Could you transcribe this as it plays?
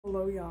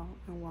Hello y'all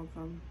and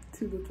welcome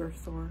to the thrift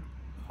store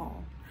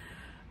haul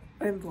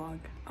and vlog.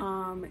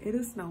 It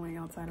is snowing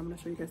outside. I'm gonna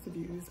show you guys the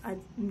views.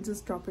 I'm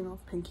just dropping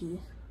off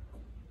Pinky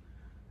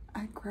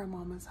at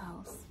grandmama's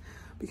house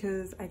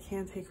because I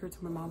can't take her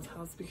to my mom's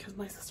house because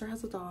my sister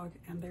has a dog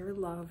and they're in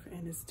love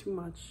and it's too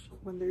much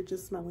when they're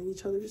just smelling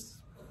each other's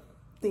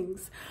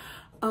things.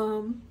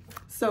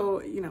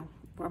 So you know,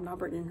 I'm not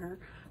bringing her,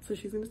 so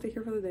she's gonna stay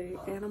here for the day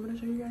and I'm gonna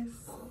show you guys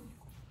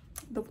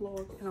the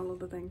vlog and all of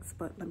the things,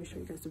 but let me show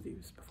you guys the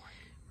views before.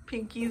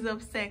 Pinky's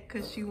upset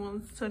because she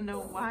wants to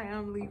know why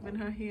I'm leaving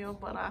her here,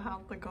 but I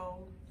have to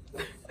go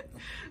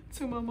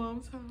to my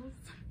mom's house.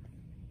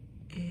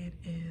 It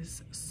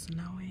is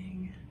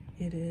snowing.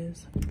 It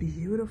is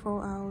beautiful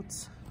out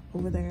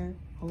over there.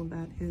 All of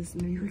that is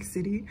New York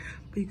City,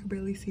 but you can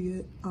barely see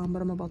it.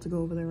 But I'm about to go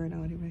over there right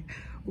now anyway.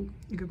 Ooh,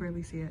 you can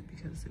barely see it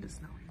because it is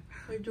snowing.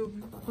 I love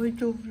you. I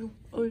love you.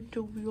 I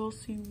love you. I'll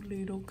see you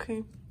later,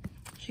 okay?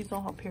 She's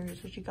on her period,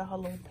 so she got her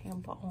little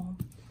pamper on.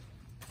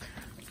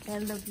 I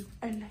love you.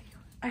 I love you.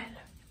 I love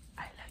you.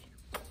 I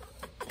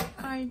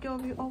love you. I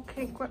love you.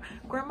 Okay,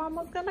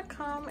 grandmama's gonna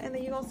come, and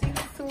then you're gonna see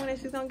her soon, and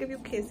she's gonna give you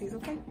kisses,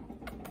 okay?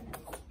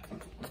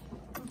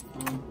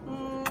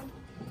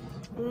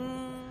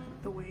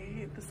 The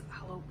way this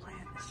aloe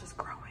plant is just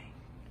growing,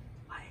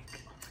 like, oh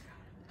my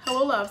god.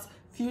 Hello, loves.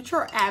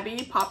 Future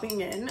Abby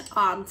popping in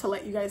to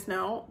let you guys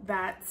know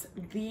that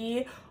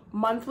the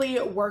monthly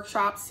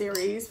workshop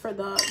series for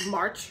the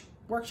March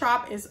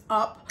workshop is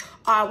up,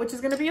 which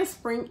is going to be a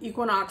spring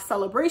equinox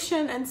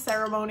celebration and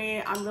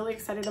ceremony. I'm really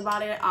excited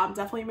about it.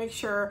 Definitely make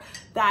sure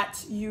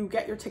that you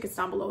get your tickets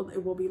down below.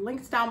 It will be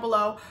linked down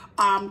below.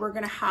 We're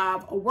going to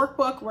have a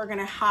workbook. We're going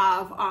to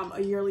have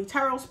a yearly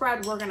tarot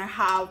spread. We're going to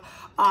have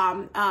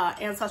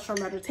ancestral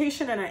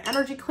meditation and an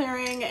energy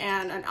clearing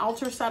and an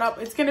altar setup.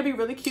 It's going to be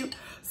really cute.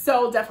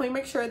 So definitely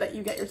make sure that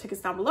you get your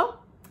tickets down below.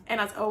 And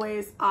as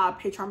always,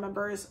 Patreon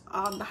members,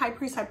 the high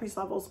priest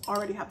levels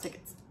already have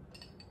tickets.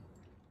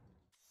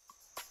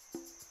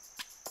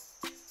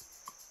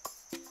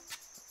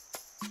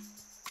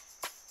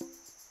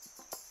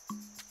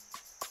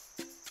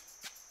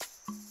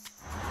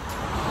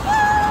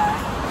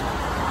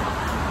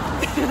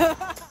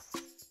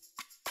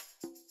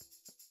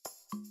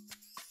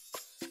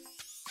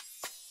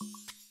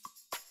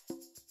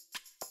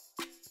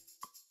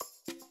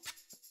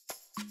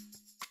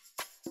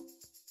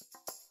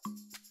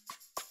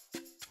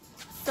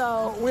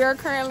 So we are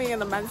currently in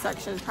the men's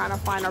section trying to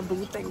find our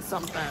boo thing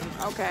something,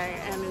 okay?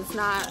 And it's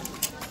not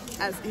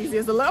as easy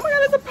as a little. Oh my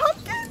god, it's a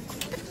pumpkin!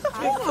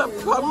 It's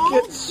a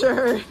pumpkin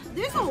shirt.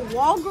 There's a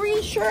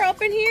Walgreens shirt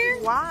up in here?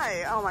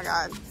 Why? Oh my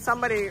god.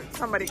 Somebody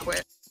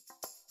quit.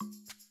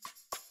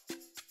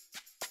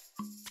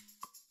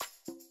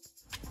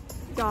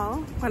 Y'all,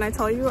 when I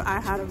tell you I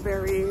had a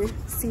very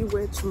sea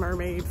witch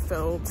mermaid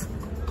filled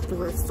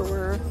thrift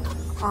store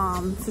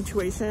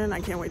situation, I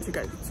can't wait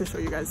to show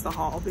you guys the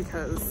haul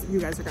because you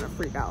guys are gonna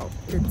freak out.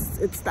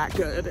 It's that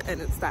good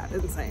and it's that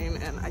insane,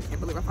 and I can't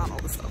believe I found all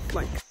this stuff.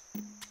 Like,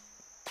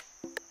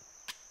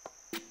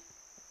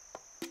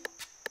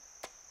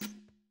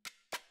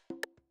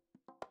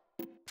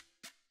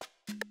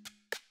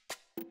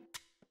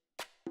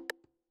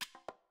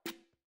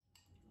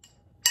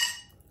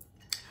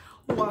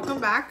 welcome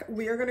back.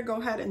 We are gonna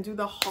go ahead and do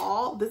the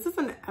haul. This is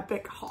an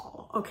epic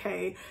haul,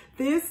 okay?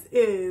 This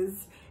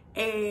is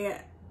a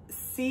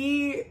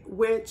sea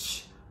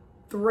witch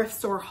thrift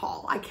store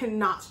haul. I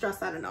cannot stress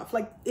that enough.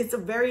 Like, it's a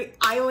very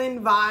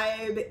island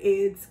vibe.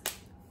 It's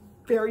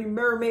very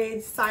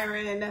mermaid,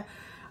 siren,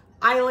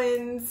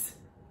 islands,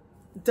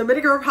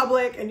 Dominican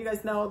Republic, and you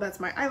guys know that's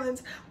my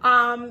islands.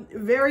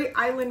 Very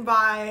island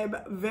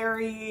vibe,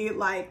 very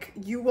like,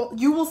 you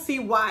will see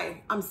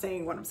why I'm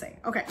saying what I'm saying.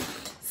 Okay,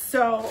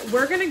 so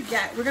we're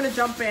gonna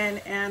jump in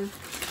and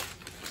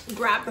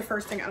grab the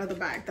first thing out of the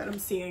bag that I'm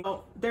seeing.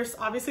 Oh, there's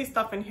obviously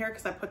stuff in here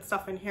because I put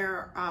stuff in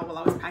here while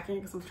I was packing it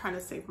because I'm trying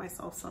to save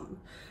myself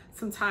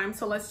some time.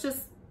 So let's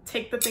just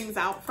take the things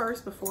out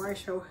first before I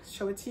show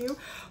it to you.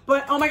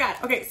 But oh my god,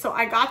 okay, so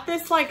I got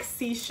this like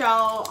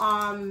seashell.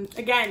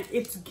 Again,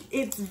 it's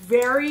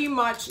very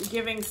much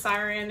giving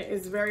siren,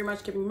 is very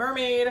much giving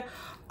mermaid.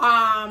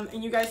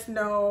 And you guys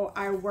know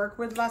I work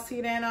with La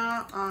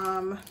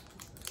Sirena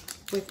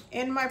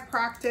within my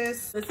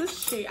practice. This is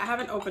she. I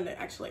haven't opened it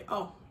actually.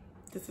 Oh,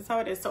 this is how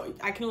it is. So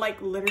I can like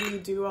literally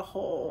do a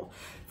whole,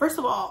 first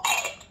of all,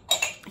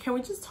 can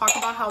we just talk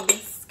about how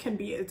this can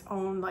be its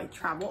own like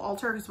travel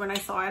altar? Because when I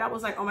saw it, I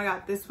was like, oh my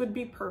god, this would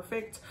be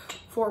perfect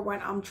for when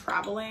I'm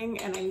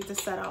traveling and I need to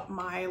set up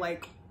my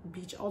like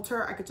beach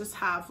altar. I could just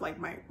have like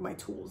my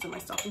tools and my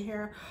stuff in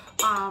here.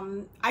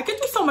 I could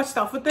do so much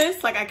stuff with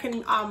this. Like I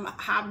can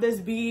have this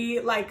be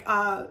like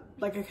a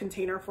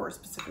container for a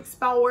specific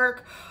spell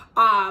work.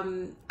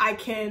 I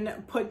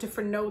can put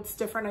different notes,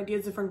 different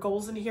ideas, different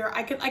goals in here.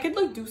 I could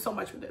like do so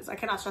much with this. I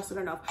cannot stress it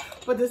enough.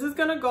 But this is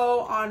gonna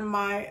go on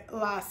my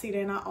La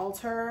Sirena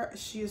altar.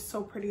 She is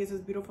so pretty. It's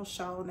this beautiful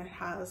shell and it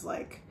has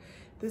like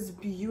this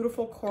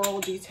beautiful coral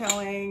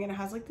detailing, and it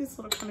has like this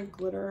little kind of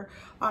glitter.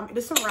 It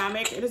is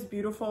ceramic. It is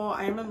beautiful.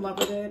 I am in love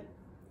with it.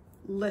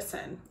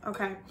 listen,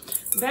 okay?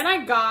 Then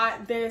I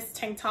got this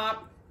tank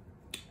top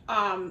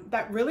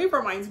that really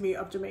reminds me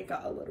of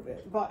Jamaica a little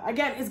bit, but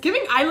again, it's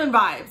giving island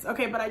vibes,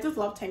 okay? But I just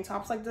love tank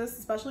tops like this,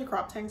 especially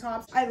crop tank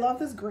tops. I love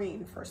this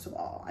green, first of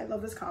all. I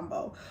love this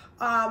combo.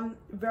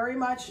 Very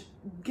much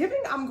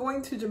giving I'm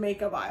going to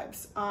Jamaica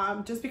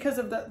vibes, just because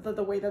of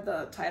the way that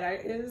the tie-dye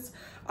is.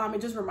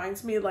 It just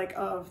reminds me like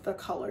of the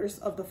colors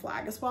of the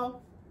flag as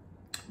well.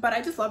 But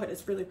I just love it.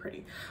 It's really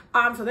pretty.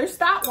 So there's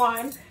that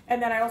one.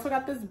 And then I also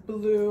got this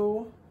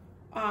blue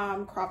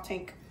crop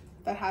tank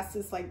that has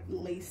this like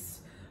lace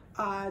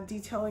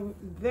detailing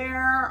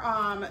there.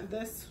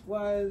 This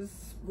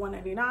was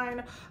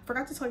 $1.99.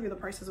 Forgot to tell you the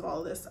prices of all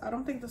of this. I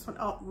don't think this one,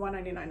 oh,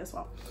 $1.99 as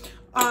well.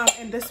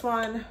 And this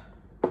one,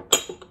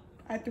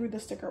 I threw the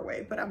sticker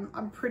away, but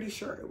I'm pretty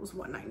sure it was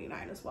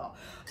 $1.99 as well.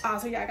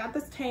 So yeah, I got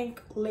this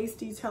tank lace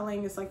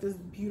detailing. It's like this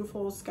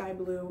beautiful sky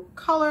blue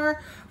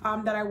color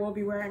that I will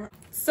be wearing.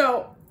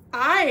 So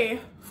I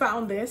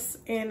found this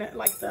in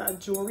like the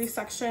jewelry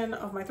section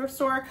of my thrift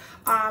store.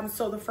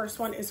 So the first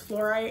one is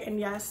fluorite, and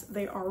yes,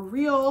 they are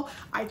real.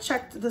 I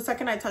checked the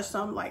second I touched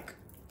them, like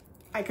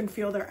I can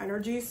feel their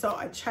energy. So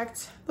I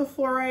checked the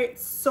fluorite,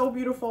 so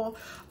beautiful.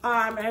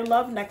 And I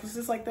love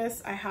necklaces like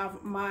this. I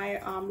have my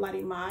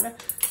Larimar,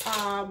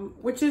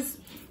 which is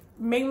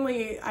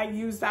mainly, I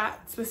use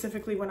that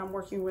specifically when I'm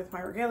working with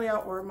my regalia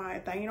or my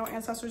Taino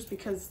ancestors,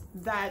 because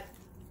that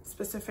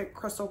specific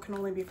crystal can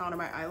only be found on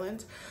my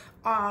island.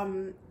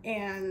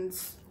 And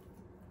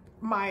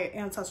my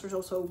ancestors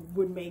also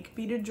would make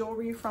beaded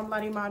jewelry from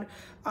Larimar.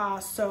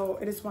 So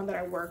it is one that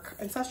I work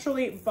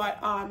ancestrally, but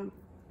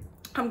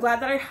I'm glad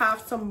that I have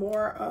some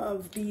more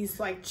of these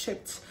like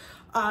chipped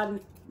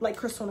like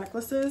crystal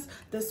necklaces.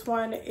 This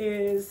one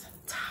is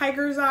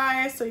tiger's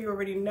eye, so you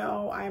already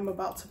know I am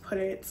about to put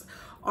it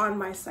on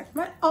my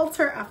Sekhmet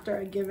altar after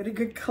I give it a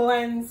good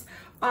cleanse.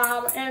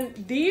 And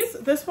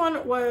this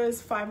one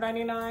was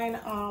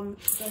 $5.99.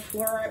 The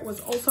fluorite was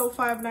also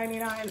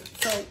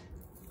 $5.99, so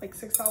like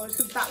 $6,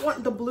 because that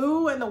one, the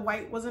blue and the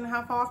white wasn't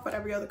half off, but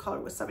every other color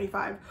was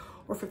 75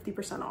 or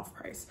 50% off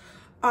price.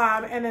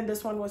 And then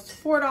this one was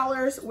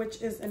 $4,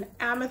 which is an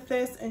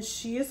amethyst, and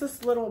she is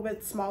this little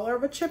bit smaller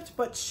of a chipped,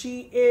 but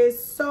she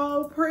is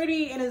so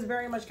pretty and is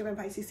very much given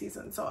Pisces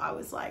season. So I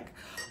was like,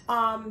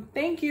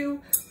 thank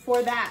you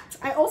for that.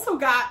 I also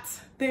got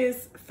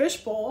this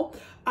fishbowl,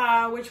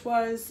 which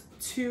was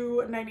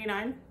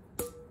 $2.99.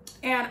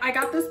 And I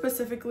got this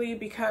specifically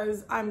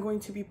because I'm going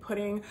to be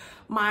putting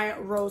my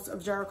Rose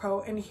of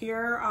Jericho in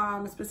here,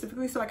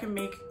 specifically so I can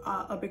make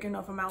a big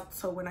enough amount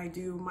so when I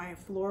do my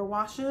floor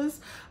washes,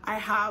 I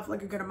have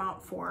like a good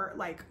amount for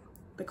like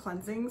the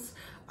cleansings,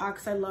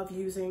 because I love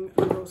using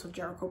the Rose of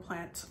Jericho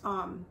plant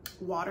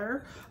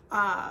water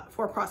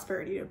for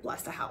prosperity to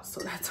bless the house. So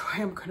that's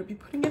why I'm going to be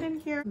putting it in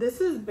here. This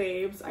is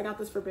Babe's. I got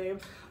this for Babe.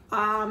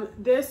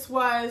 This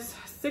was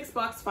 $6,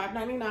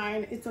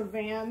 $5.99. It's a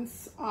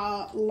Vans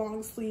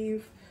long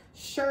sleeve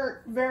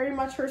shirt, very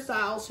much her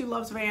style. She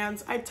loves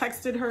Vans. I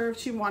texted her if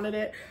she wanted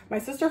it. My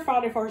sister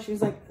found it for her. She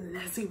was like,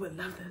 Leslie would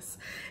love this.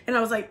 And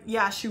I was like,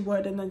 yeah, she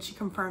would. And then she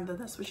confirmed that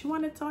that's what she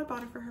wanted, so I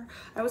bought it for her.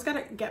 I always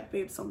gotta get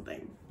Babe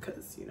something,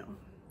 because you know,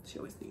 she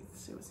always needs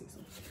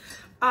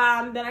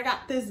something. Then I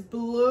got this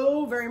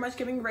blue, very much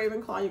giving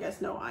Ravenclaw. You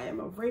guys know I am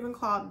a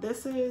Ravenclaw.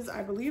 This is,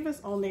 I believe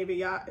it's Old Navy.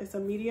 Yeah, it's a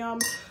medium.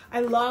 I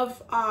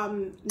love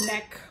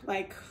neck,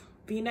 like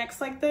V-necks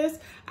like this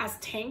as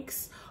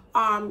tanks,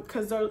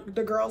 because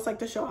the girls like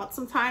to show out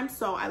sometimes.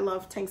 So I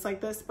love tanks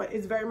like this, but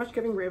it's very much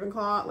giving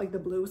Ravenclaw, like the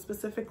blue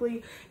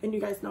specifically. And you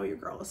guys know your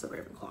girl is a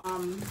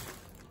Ravenclaw.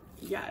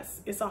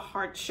 Yes, it's a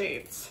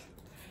heart-shaped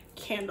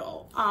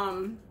candle.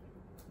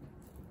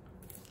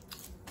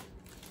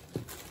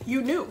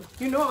 You knew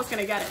I was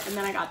gonna get it, and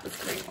then I got this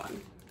green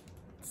one.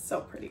 So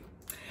pretty.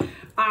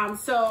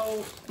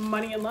 So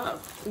money and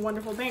love,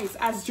 wonderful things.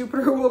 As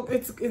Jupiter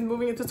is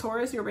moving into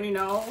Taurus, you already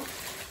know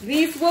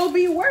these will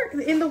be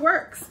in the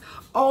works.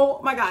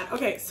 Oh my god.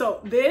 Okay,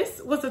 so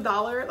this was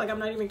 $1. Like, I'm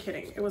not even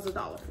kidding, it was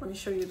 $1. Let me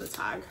show you the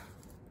tag.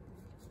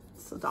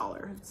 It's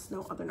 $1. It's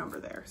no other number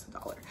there. It's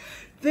 $1.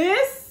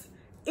 This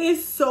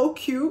is so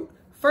cute.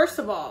 First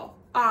of all,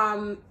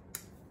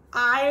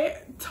 I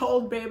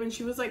told Babe, and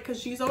she was like,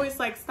 because she's always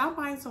like, stop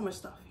buying so much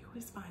stuff. You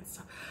always buying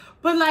stuff.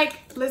 But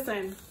like,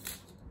 listen,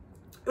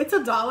 it's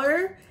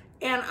 $1,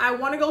 and I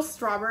want to go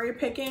strawberry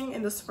picking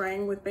in the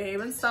spring with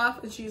Babe and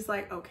stuff. And she's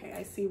like, okay,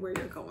 I see where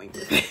you're going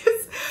with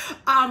this.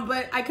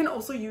 But I can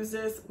also use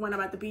this when I'm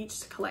at the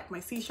beach to collect my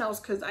seashells,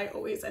 because I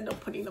always end up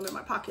putting them in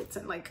my pockets,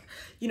 and like,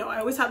 you know, I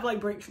always have to like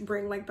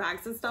bring like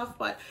bags and stuff.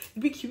 But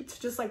it'd be cute to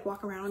just like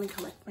walk around and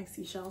collect my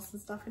seashells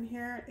and stuff in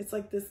here. It's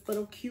like this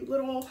little cute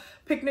little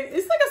picnic.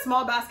 It's like a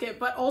small basket,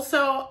 but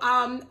also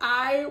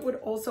I would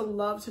also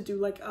love to do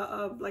like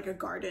a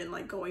garden,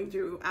 like going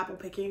through apple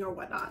picking or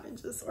whatnot,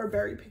 and just, or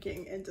berry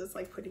picking, and just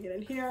like putting it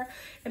in here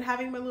and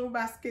having my little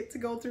basket to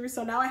go through.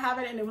 So now I have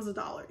it, and it was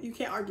 $1. You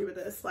can't argue with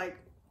this. Like,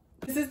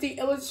 this is the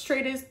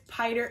Illustrated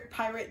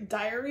Pirate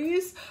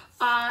Diaries,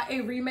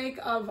 a remake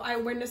of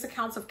eyewitness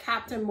accounts of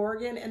Captain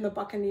Morgan and the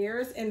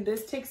Buccaneers, and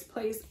this takes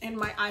place in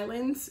my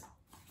islands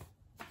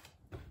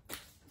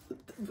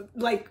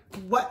like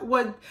what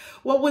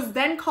was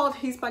then called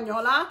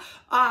Hispaniola.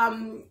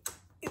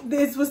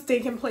 This was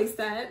taking place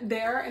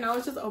there, and I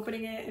was just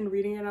opening it and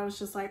reading it, and I was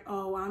just like,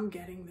 oh, I'm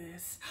getting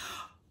this.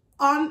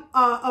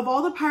 Of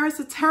all the pirates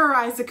to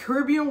terrorize the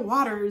Caribbean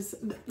waters,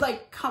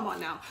 like, come on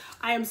now.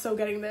 I am so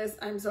getting this.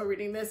 I'm so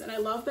reading this, and I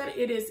love that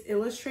it is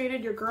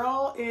illustrated. Your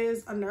girl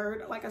is a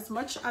nerd. Like, as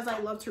much as I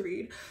love to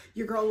read,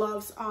 your girl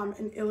loves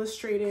an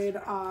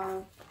illustrated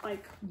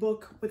like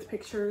book with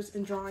pictures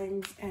and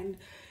drawings and,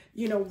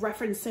 you know,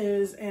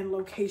 references and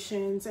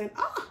locations and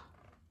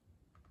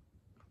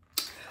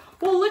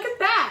well, look at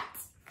that.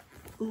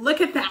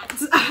 Look at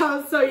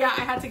that. So yeah,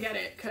 I had to get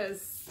it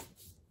because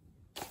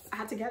I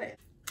had to get it.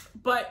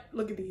 But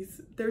look at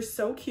these. They're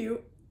so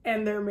cute,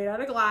 and they're made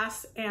out of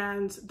glass,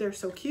 and they're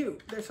so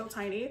cute. They're so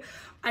tiny.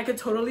 I could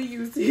totally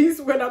use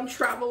these when I'm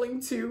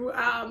traveling too,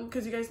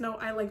 because you guys know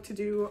I like to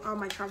do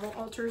my travel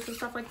altars and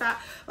stuff like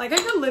that. Like, I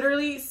could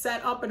literally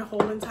set up a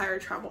whole entire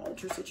travel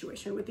altar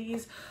situation with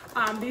these.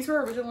 These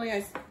were originally,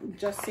 I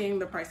just seeing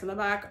the price in the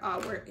back,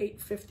 were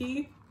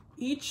 $8.50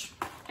 each,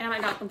 and I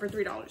got them for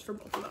 $3 for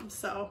both of them.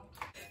 So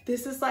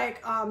this is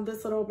like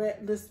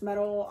this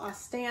metal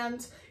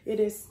stand. It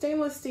is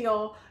stainless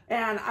steel,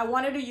 and I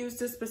wanted to use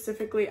this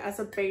specifically as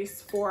a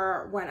base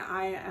for when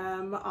I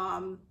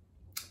am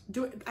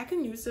I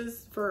can use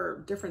this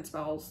for different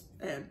spells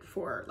and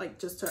for like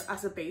just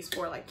as a base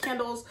for like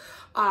candles,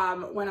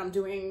 when I'm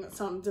doing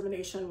some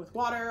divination with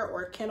water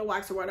or candle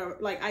wax or whatever.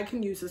 Like, I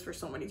can use this for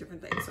so many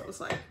different things. So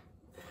it's like,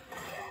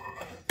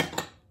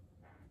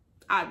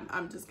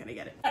 I'm just gonna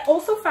get it. I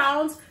also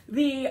found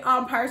the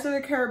Pirates of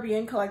the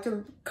Caribbean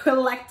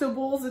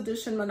collectibles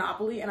edition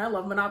Monopoly, and I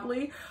love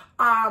Monopoly.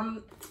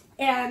 And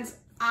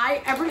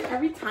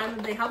every time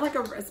they have like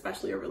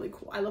especially a really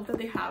cool, I love that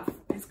they have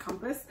his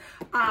compass.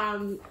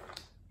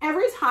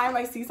 Every time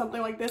I see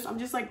something like this, I'm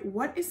just like,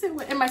 what is it?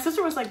 And my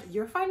sister was like,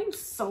 you're finding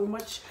so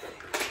much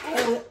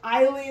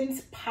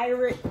island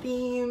pirate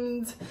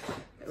themed,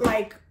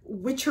 like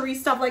witchery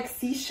stuff, like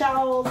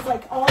seashells,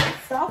 like all that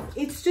stuff.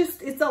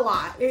 It's a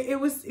lot. It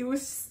was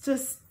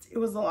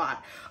a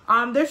lot.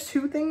 There's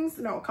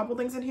a couple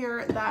things in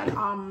here that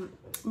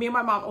me and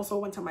my mom also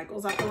went to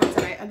Michael's afterwards,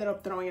 and I ended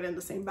up throwing it in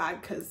the same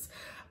bag because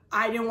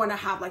I didn't want to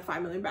have like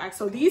 5 million bags.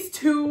 So these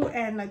two,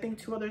 and I think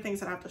 2 other things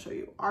that I have to show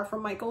you, are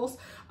from Michael's.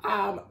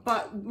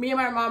 But me and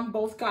my mom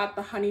both got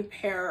the honey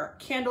pear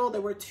candle.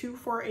 There were 2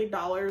 for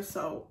 $8,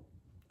 so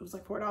it was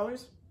like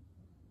 $4.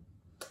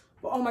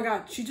 But oh my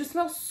god, she just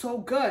smells so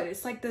good.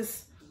 It's like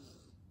this,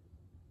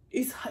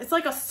 it's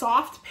like a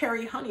soft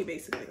perry honey,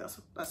 basically. That's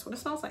what it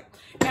smells like.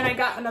 And I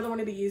got another one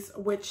of these,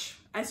 which,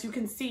 as you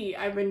can see,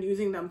 I've been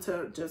using them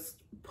to just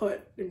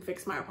put and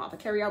fix my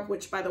apothecary up,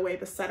 which, by the way,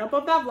 the setup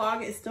of that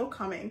vlog is still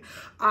coming.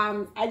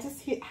 I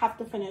just have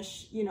to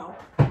finish, you know,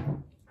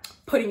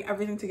 putting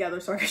everything together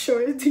so I can show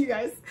it to you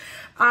guys.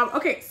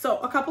 Okay, so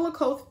a couple of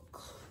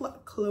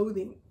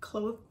clothing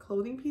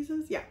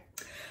pieces. Yeah.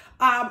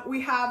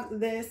 We have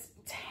this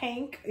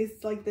tank.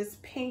 It's like this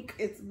pink,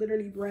 it's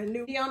literally brand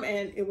new,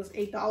 and it was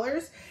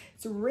 $8.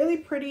 It's really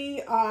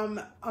pretty,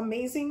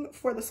 amazing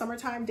for the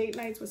summertime date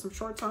nights with some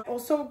shorts on.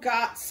 Also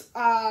got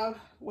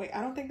wait,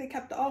 I don't think they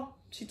kept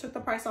she took the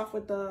price off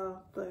with the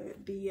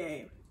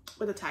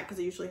tag, because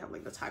they usually have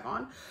like the tag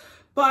on.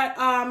 But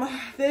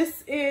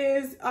this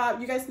is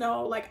you guys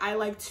know, like, I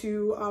like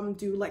to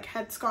do like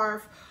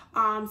headscarf.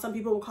 Some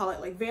people will call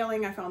it like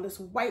veiling. I found this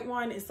white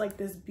one. It's like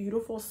this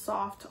beautiful,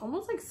 soft,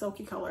 almost like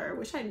silky color. I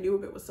wish I knew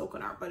if it was silk or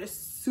not, but it's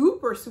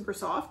super, super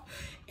soft.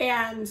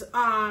 And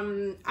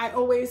I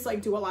always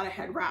like do a lot of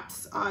head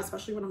wraps,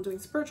 especially when I'm doing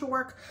spiritual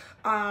work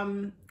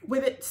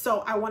with it.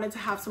 So I wanted to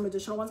have some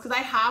additional ones because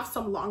I have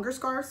some longer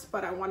scarves,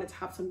 but I wanted to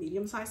have some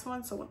medium-sized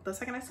ones. So the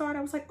second I saw it,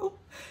 I was like, oh,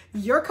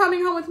 you're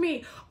coming home with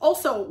me.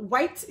 Also,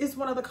 white is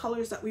one of the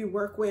colors that we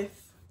work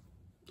with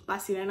La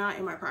Sirena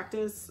in my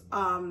practice.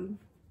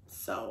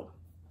 So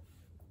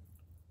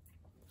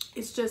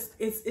it's just,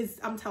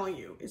 I'm telling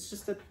you, it's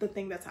just the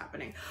thing that's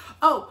happening.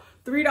 Oh,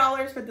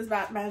 $3 for this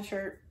Batman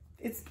shirt.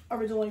 It's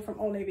originally from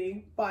Old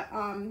Navy, but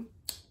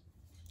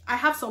I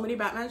have so many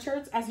Batman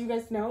shirts, as you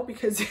guys know,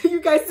 because you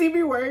guys see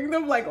me wearing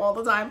them like all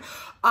the time.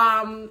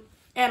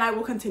 And I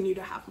will continue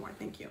to have more.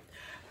 Thank you.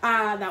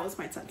 That was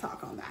my TED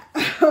talk on that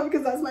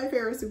because that's my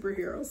favorite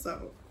superhero.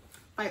 So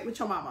fight with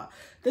your mama.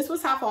 This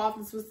was half off.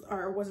 This was,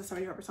 or was it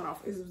 75%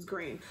 off? This was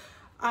green.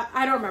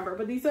 I don't remember,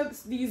 but these are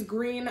these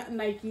green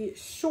Nike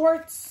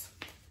shorts.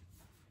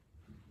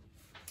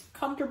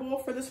 Comfortable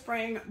for the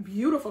spring.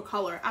 Beautiful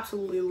color.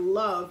 Absolutely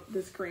love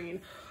this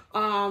green.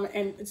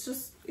 And it's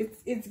just,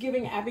 it's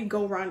giving Abby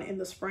go run in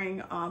the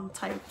spring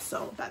type.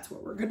 So that's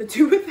what we're gonna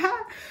do with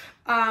that.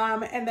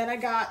 And then I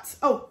got,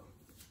 oh,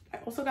 I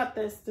also got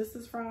this. This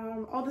is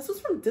from, oh, this was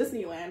from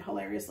Disneyland,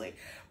 hilariously.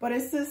 But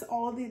it's this,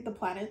 all of the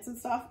planets and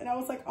stuff. And I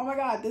was like, oh my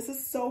God, this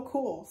is so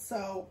cool.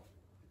 So,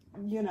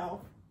 you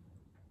know,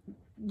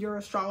 your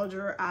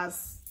astrologer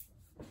as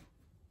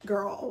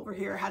girl over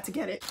here had to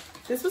get it.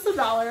 This was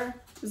 $1.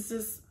 This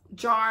is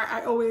jar.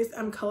 I always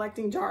am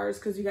collecting jars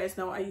because you guys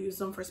know I use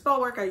them for spell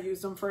work. I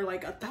use them for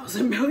like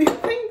 1,000 million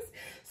things.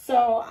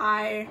 So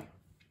I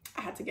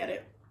I had to get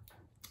it.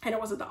 And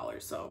it was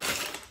 $1, so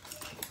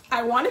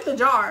I wanted the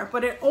jar,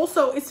 but it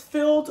also is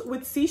filled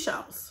with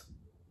seashells.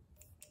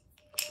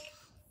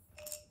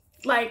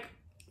 Like,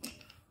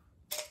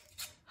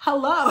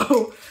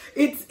 hello.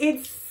 It's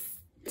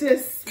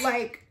just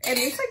like, and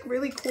it's like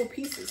really cool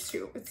pieces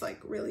too. It's like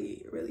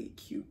really, really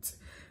cute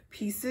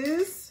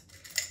pieces.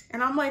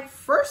 And I'm like,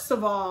 first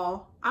of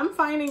all, I'm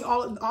finding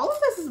all of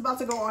this is about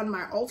to go on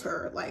my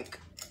altar. Like,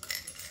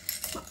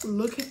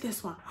 look at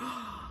this one.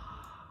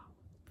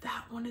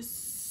 That one is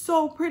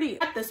so pretty.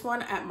 I got this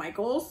one at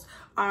Michael's.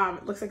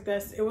 It looks like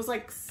this. It was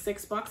like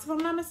 $6 if I'm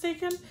not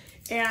mistaken.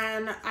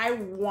 And I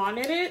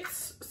wanted it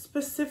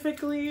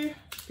specifically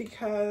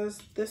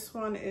because this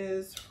one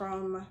is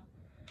from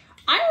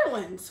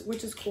Ireland,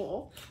 which is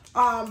cool.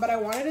 But I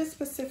wanted it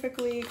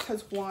specifically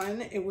because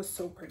one, it was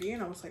so pretty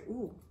and I was like,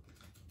 ooh,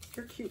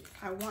 you're cute.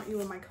 I want you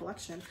in my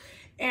collection.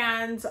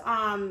 And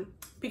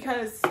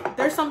because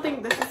there's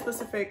something, there's a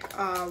specific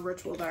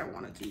ritual that I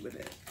want to do with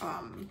it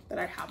that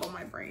I have on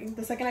my brain.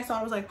 The second I saw it,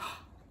 I was like, oh.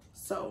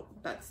 So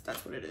that's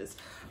what it is.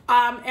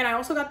 And I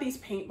also got these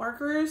paint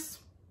markers.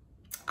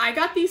 I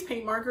got these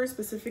paint markers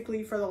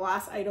specifically for the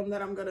last item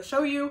that I'm going to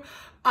show you,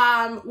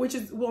 which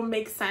will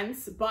make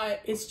sense,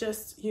 but it's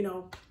just, you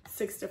know,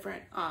 6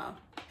 different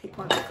paint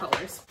marker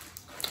colors.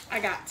 I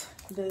got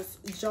this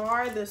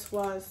jar. This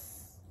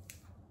was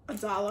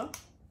 $1.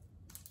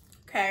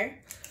 Okay,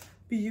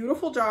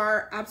 beautiful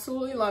jar,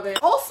 absolutely love it.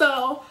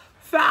 Also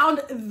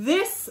found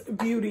this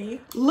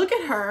beauty. Look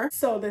at her.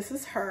 So this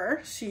is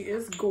her. She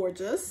is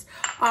gorgeous.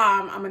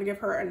 I'm gonna give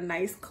her a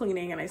nice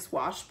cleaning, a nice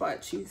wash,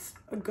 but she's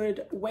a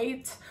good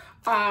weight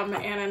and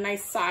a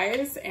nice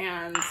size.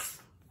 And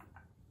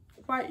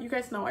what, you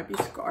guys know I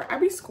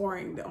be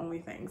scoring the only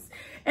things.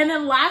 And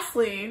then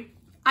lastly,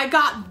 I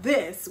got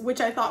this,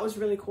 which I thought was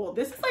really cool.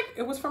 This is like,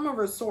 it was from a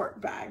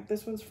resort bag.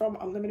 This one's from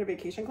Unlimited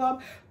Vacation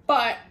Club.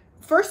 But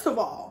first of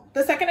all,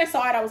 the second I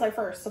saw it, I was like,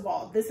 first of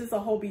all, this is a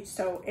whole beach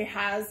tote. It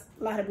has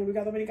La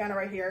República Dominicana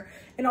right here.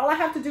 And all I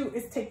have to do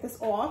is take this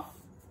off,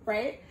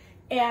 right?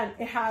 And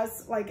it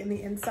has like in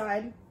the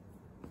inside,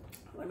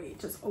 let me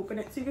just open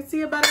it so you can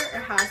see it better.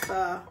 It has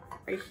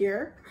right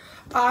here.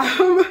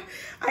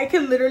 I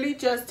can literally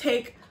just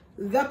take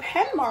the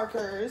pen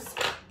markers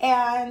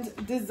and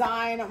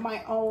design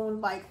my own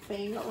like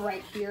thing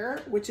right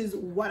here, which is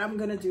what I'm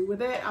gonna do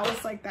with it. I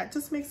was like, that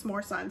just makes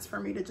more sense for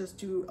me to just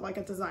do like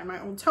a design my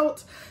own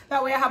tote.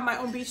 That way I have my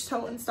own beach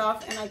tote and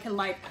stuff, and I can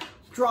like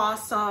draw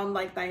some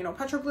like, you know,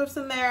 petroglyphs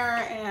in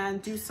there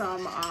and do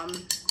some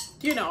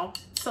you know,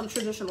 some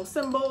traditional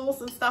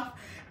symbols and stuff.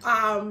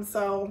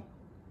 So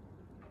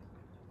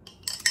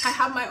I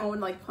have my own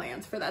like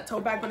plans for that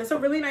tote bag, but it's a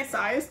really nice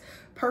size,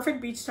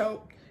 perfect beach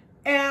tote.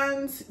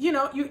 And you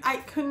know, I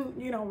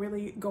couldn't, you know,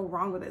 really go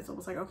wrong with it. So I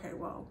was like, okay,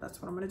 well,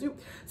 that's what I'm gonna do.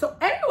 So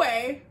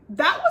anyway,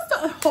 that was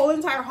the whole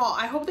entire haul.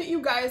 I hope that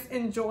you guys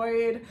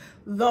enjoyed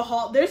the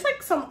haul. There's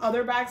like some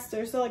other bags.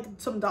 There's like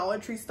some Dollar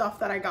Tree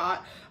stuff that I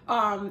got.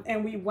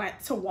 And we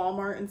went to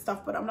Walmart and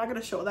stuff, but I'm not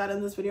gonna show that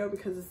in this video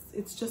because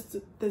it's just,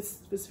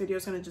 this video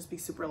is gonna just be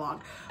super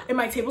long. And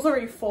my table's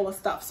already full of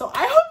stuff. So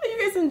I hope that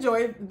you guys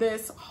enjoyed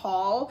this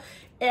haul.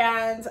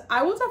 And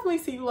I will definitely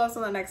see you loves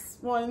on the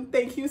next one.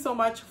 Thank you so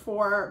much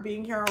for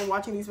being here and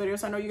watching these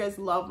videos. I know you guys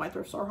love my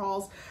thrift store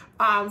hauls.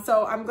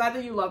 So I'm glad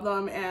that you love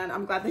them and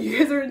I'm glad that you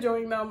guys are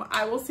enjoying them.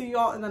 I will see you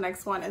all in the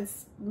next one, and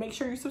make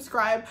sure you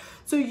subscribe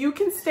so you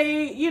can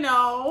stay, you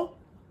know,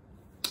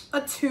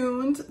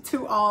 attuned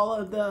to all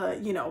of the,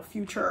 you know,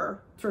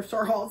 future thrift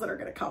store hauls that are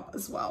going to come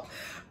as well.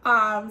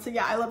 So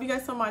yeah, I love you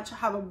guys so much.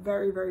 Have a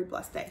very, very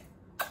blessed day.